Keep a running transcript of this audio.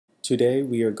Today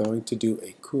we are going to do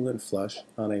a coolant flush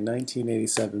on a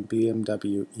 1987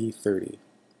 BMW E30.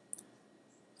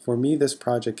 For me, this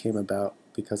project came about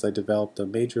because I developed a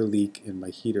major leak in my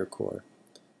heater core.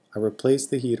 I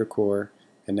replaced the heater core,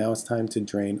 and now it's time to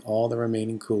drain all the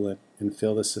remaining coolant and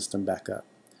fill the system back up.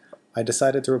 I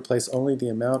decided to replace only the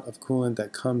amount of coolant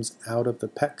that comes out of the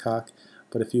petcock,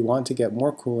 but if you want to get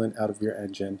more coolant out of your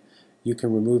engine, you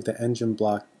can remove the engine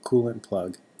block coolant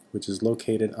plug, which is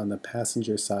located on the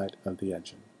passenger side of the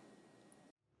engine.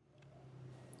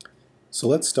 So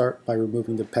let's start by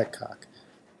removing the petcock.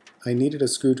 I needed a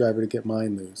screwdriver to get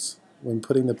mine loose. When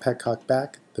putting the petcock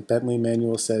back, the Bentley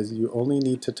manual says you only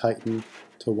need to tighten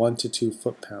to 1 to 2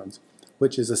 foot-pounds,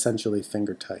 which is essentially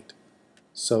finger tight.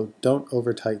 So don't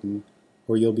over tighten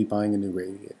or you'll be buying a new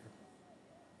radiator.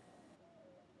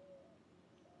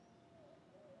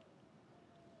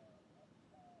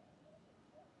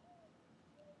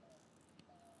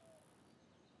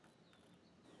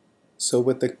 So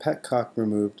with the petcock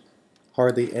removed,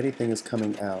 hardly anything is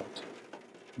coming out.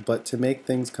 But to make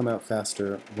things come out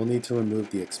faster, we'll need to remove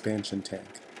the expansion tank.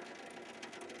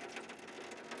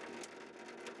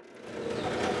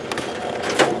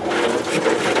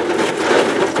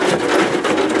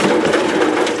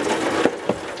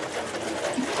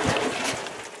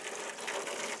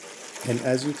 And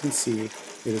as you can see,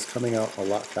 it is coming out a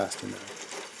lot faster now.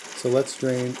 So let's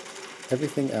drain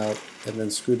everything out and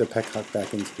then screw the petcock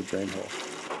back into the drain hole.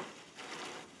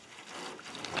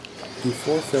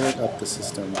 Before filling up the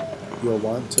system, you'll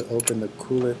want to open the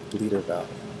coolant bleeder valve.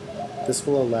 This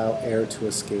will allow air to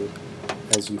escape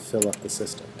as you fill up the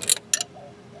system.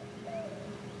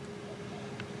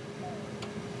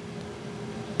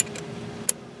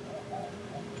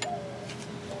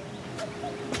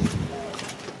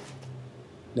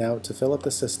 Now, to fill up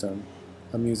the system,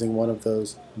 I'm using one of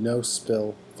those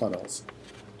no-spill funnels.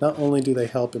 Not only do they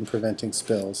help in preventing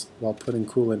spills while putting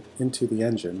coolant into the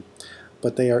engine,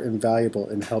 but they are invaluable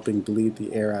in helping bleed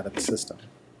the air out of the system.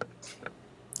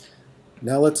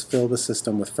 Now let's fill the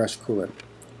system with fresh coolant.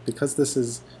 Because this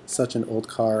is such an old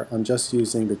car, I'm just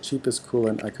using the cheapest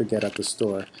coolant I could get at the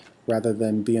store, rather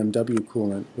than BMW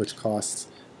coolant, which costs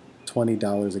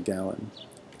 $20 a gallon.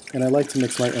 And I like to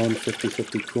mix my own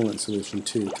 50-50 coolant solution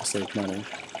too to save money.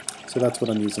 So that's what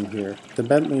I'm using here. The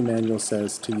Bentley manual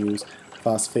says to use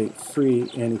phosphate-free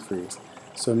antifreeze,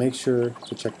 so make sure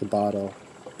to check the bottle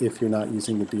if you're not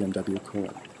using the BMW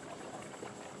coolant.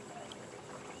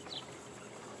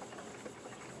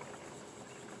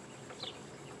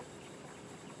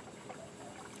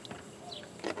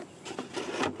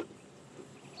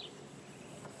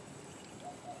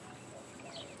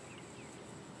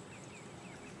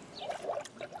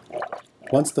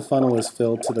 Once the funnel is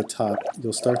filled to the top,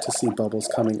 you'll start to see bubbles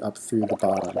coming up through the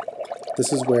bottom.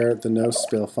 This is where the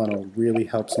no-spill funnel really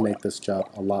helps make this job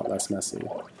a lot less messy.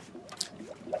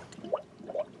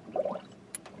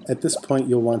 At this point,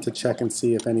 you'll want to check and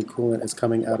see if any coolant is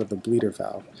coming out of the bleeder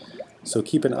valve, so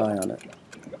keep an eye on it.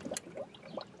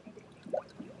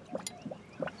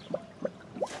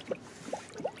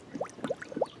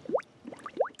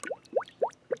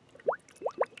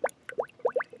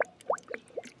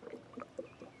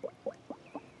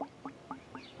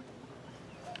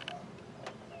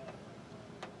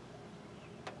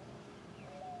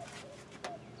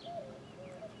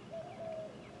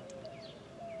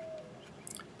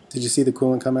 Did you see the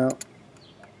coolant come out?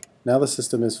 Now the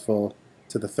system is full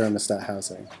to the thermostat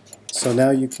housing. So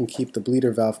now you can keep the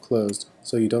bleeder valve closed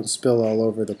so you don't spill all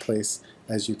over the place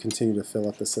as you continue to fill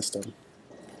up the system.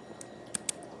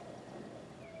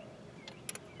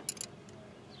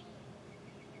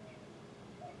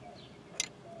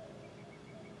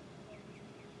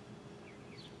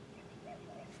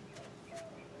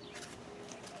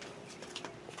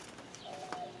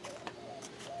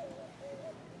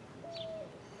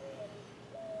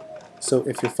 So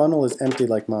if your funnel is empty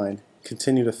like mine,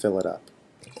 continue to fill it up.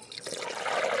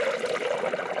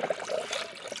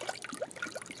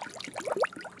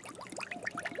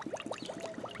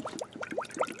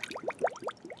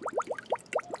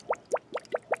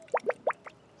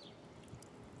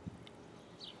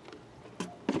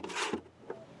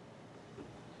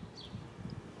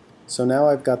 So now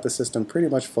I've got the system pretty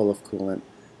much full of coolant.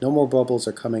 No more bubbles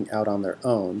are coming out on their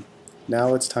own.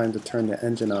 Now it's time to turn the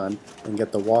engine on and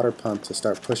get the water pump to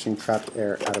start pushing trapped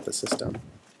air out of the system.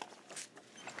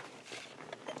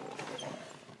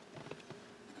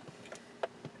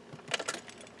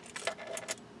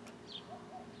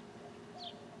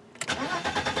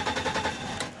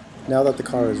 Now that the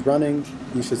car is running,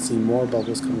 you should see more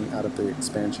bubbles coming out of the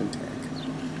expansion tank.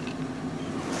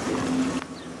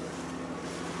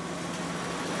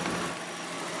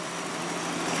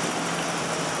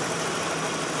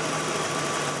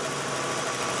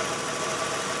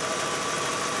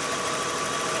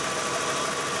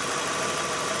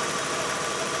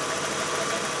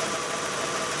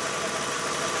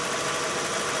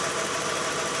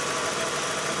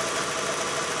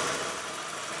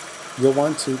 You'll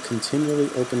want to continually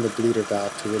open the bleeder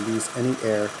valve to release any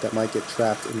air that might get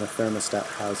trapped in the thermostat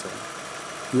housing.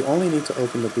 You only need to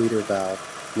open the bleeder valve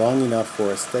long enough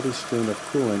for a steady stream of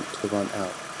coolant to run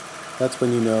out. That's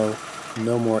when you know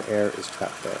no more air is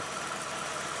trapped there.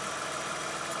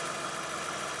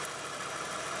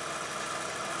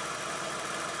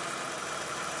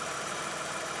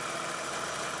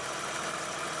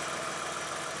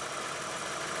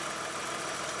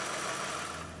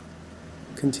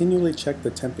 Continually check the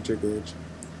temperature gauge.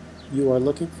 You are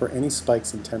looking for any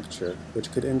spikes in temperature,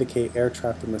 which could indicate air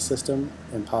trapped in the system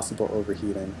and possible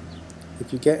overheating.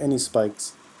 If you get any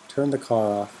spikes, turn the car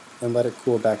off and let it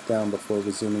cool back down before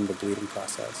resuming the bleeding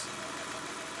process.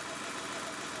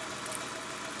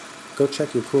 Go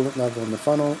check your coolant level in the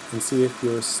funnel and see if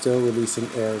you're still releasing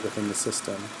air within the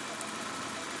system.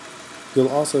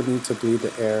 You'll also need to bleed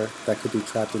the air that could be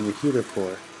trapped in your heater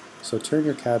core, so turn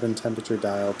your cabin temperature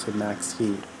dial to max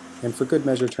heat, and for good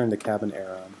measure turn the cabin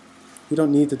air on. You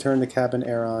don't need to turn the cabin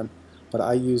air on, but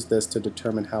I use this to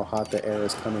determine how hot the air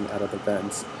is coming out of the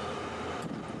vents,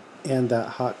 and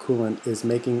that hot coolant is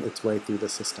making its way through the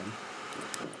system.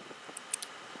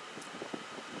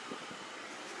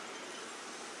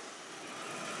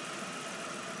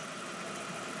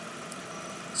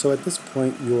 So at this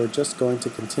point, you are just going to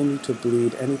continue to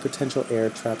bleed any potential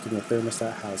air trapped in the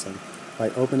thermostat housing by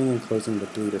opening and closing the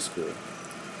bleeder screw,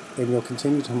 and you'll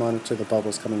continue to monitor the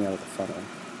bubbles coming out of the funnel.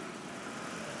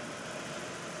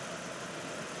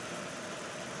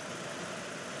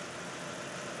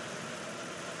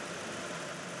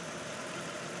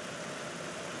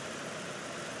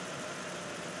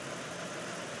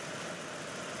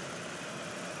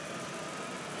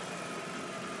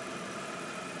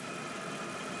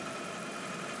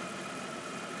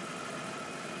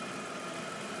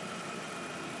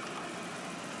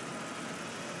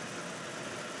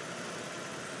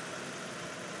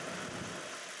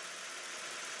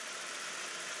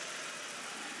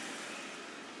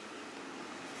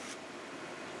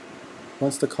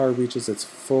 Once the car reaches its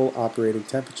full operating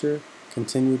temperature,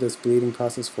 continue this bleeding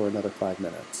process for another 5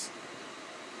 minutes.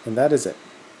 And that is it.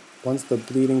 Once the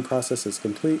bleeding process is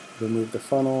complete, remove the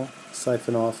funnel,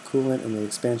 siphon off coolant in the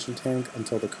expansion tank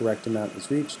until the correct amount is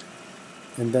reached,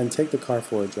 and then take the car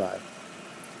for a drive.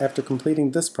 After completing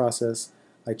this process,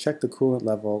 I checked the coolant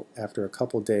level after a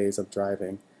couple days of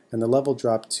driving, and the level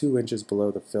dropped 2 inches below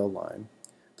the fill line.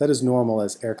 That is normal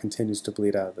as air continues to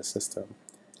bleed out of the system.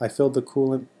 I filled the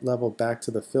coolant level back to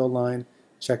the fill line,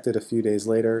 checked it a few days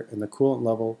later, and the coolant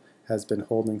level has been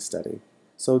holding steady.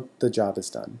 So the job is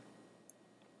done.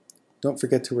 Don't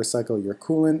forget to recycle your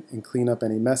coolant and clean up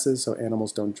any messes so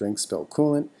animals don't drink spilled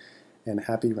coolant, and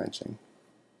happy wrenching.